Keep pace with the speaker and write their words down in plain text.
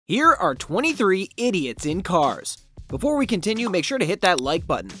Here are 23 idiots in cars. Before we continue, make sure to hit that like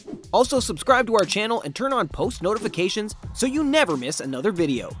button. Also, subscribe to our channel and turn on post notifications so you never miss another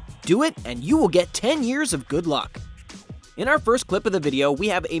video. Do it and you will get 10 years of good luck. In our first clip of the video, we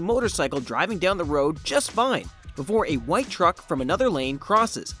have a motorcycle driving down the road just fine before a white truck from another lane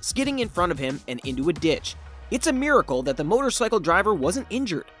crosses, skidding in front of him and into a ditch. It's a miracle that the motorcycle driver wasn't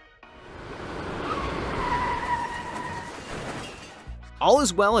injured. All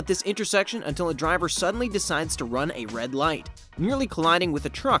is well at this intersection until a driver suddenly decides to run a red light, nearly colliding with a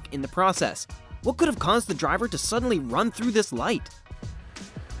truck in the process. What could have caused the driver to suddenly run through this light?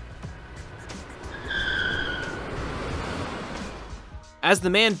 As the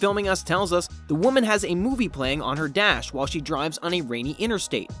man filming us tells us, the woman has a movie playing on her dash while she drives on a rainy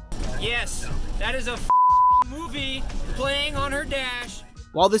interstate. Yes, that is a movie playing on her dash.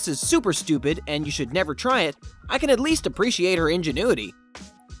 While this is super stupid and you should never try it, I can at least appreciate her ingenuity.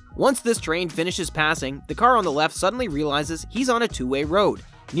 Once this train finishes passing, the car on the left suddenly realizes he's on a two-way road,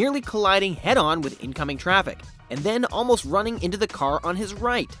 nearly colliding head-on with incoming traffic, and then almost running into the car on his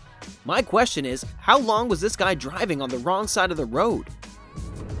right. My question is, how long was this guy driving on the wrong side of the road?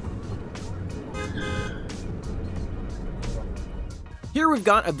 Here we've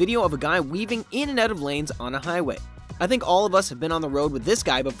got a video of a guy weaving in and out of lanes on a highway. I think all of us have been on the road with this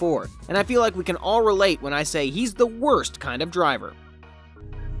guy before, and I feel like we can all relate when I say he's the worst kind of driver.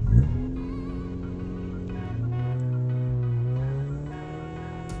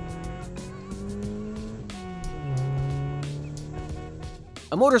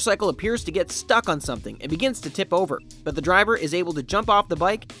 A motorcycle appears to get stuck on something and begins to tip over, but the driver is able to jump off the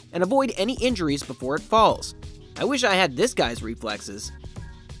bike and avoid any injuries before it falls. I wish I had this guy's reflexes.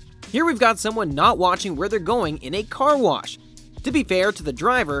 Here we've got someone not watching where they're going in a car wash. To be fair to the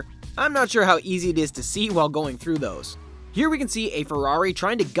driver, I'm not sure how easy it is to see while going through those. Here we can see a Ferrari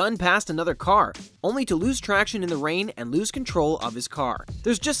trying to gun past another car, only to lose traction in the rain and lose control of his car.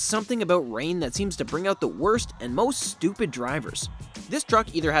 There's just something about rain that seems to bring out the worst and most stupid drivers. This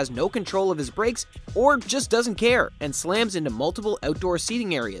truck either has no control of his brakes or just doesn't care and slams into multiple outdoor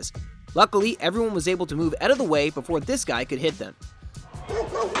seating areas. Luckily, everyone was able to move out of the way before this guy could hit them.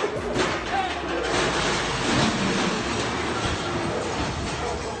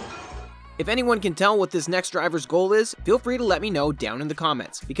 If anyone can tell what this next driver's goal is, feel free to let me know down in the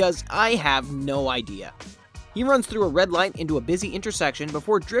comments, because I have no idea. He runs through a red light into a busy intersection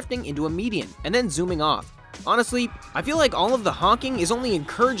before drifting into a median and then zooming off. Honestly, I feel like all of the honking is only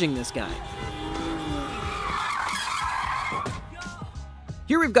encouraging this guy.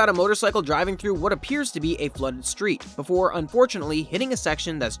 Here we've got a motorcycle driving through what appears to be a flooded street, before unfortunately hitting a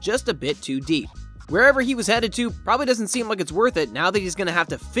section that's just a bit too deep. Wherever he was headed to probably doesn't seem like it's worth it now that he's gonna have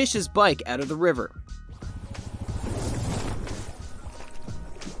to fish his bike out of the river.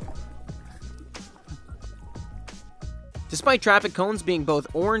 Despite traffic cones being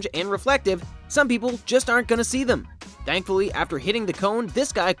both orange and reflective, some people just aren't gonna see them. Thankfully, after hitting the cone,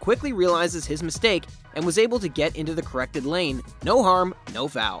 this guy quickly realizes his mistake and was able to get into the corrected lane. No harm, no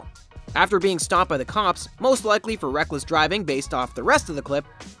foul. After being stopped by the cops, most likely for reckless driving based off the rest of the clip,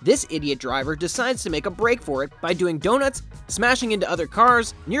 this idiot driver decides to make a break for it by doing donuts, smashing into other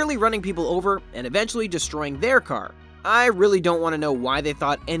cars, nearly running people over, and eventually destroying their car. I really don't want to know why they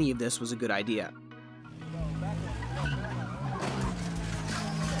thought any of this was a good idea.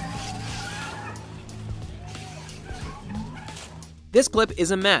 This clip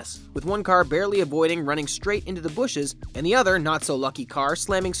is a mess, with one car barely avoiding running straight into the bushes and the other not so lucky car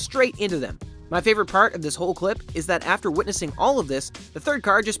slamming straight into them. My favorite part of this whole clip is that after witnessing all of this, the third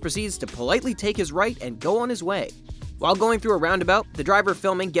car just proceeds to politely take his right and go on his way. While going through a roundabout, the driver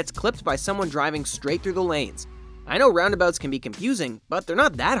filming gets clipped by someone driving straight through the lanes. I know roundabouts can be confusing, but they're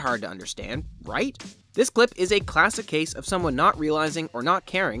not that hard to understand, right? This clip is a classic case of someone not realizing or not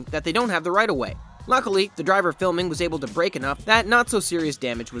caring that they don't have the right-of-way. Luckily, the driver filming was able to brake enough that not so serious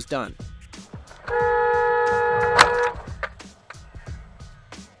damage was done.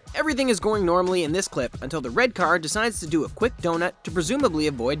 Everything is going normally in this clip until the red car decides to do a quick donut to presumably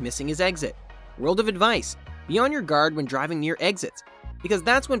avoid missing his exit. World of advice: be on your guard when driving near exits, because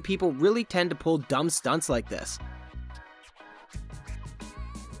that's when people really tend to pull dumb stunts like this.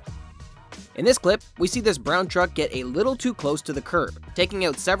 In this clip, we see this brown truck get a little too close to the curb, taking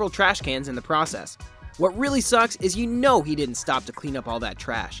out several trash cans in the process. What really sucks is you know he didn't stop to clean up all that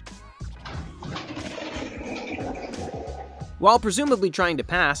trash. While presumably trying to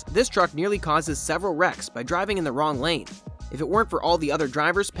pass, this truck nearly causes several wrecks by driving in the wrong lane. If it weren't for all the other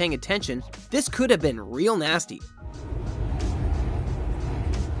drivers paying attention, this could have been real nasty.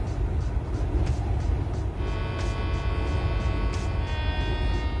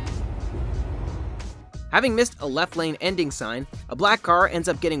 Having missed a left lane ending sign, a black car ends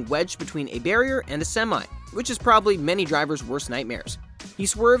up getting wedged between a barrier and a semi, which is probably many drivers' worst nightmares. He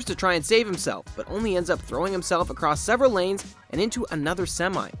swerves to try and save himself, but only ends up throwing himself across several lanes and into another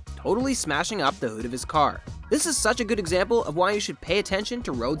semi, totally smashing up the hood of his car. This is such a good example of why you should pay attention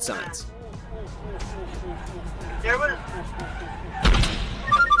to road signs.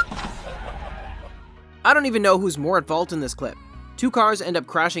 I don't even know who's more at fault in this clip. Two cars end up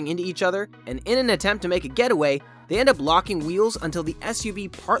crashing into each other, and in an attempt to make a getaway, they end up locking wheels until the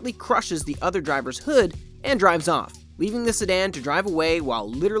SUV partly crushes the other driver's hood and drives off, leaving the sedan to drive away while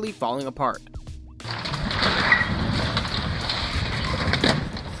literally falling apart.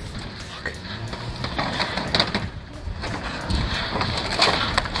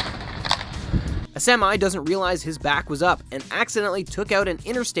 A semi doesn't realize his back was up and accidentally took out an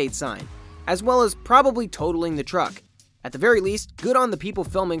interstate sign, as well as probably totaling the truck. At the very least, good on the people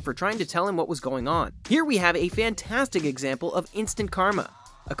filming for trying to tell him what was going on. Here we have a fantastic example of instant karma.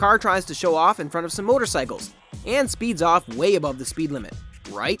 A car tries to show off in front of some motorcycles, and speeds off way above the speed limit,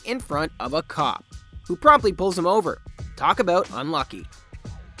 right in front of a cop, who promptly pulls him over. Talk about unlucky.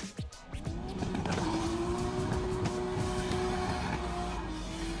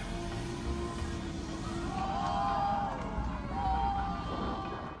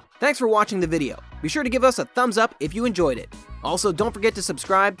 Thanks for watching the video. Be sure to give us a thumbs up if you enjoyed it. Also, don't forget to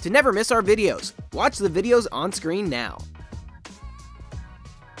subscribe to never miss our videos. Watch the videos on screen now.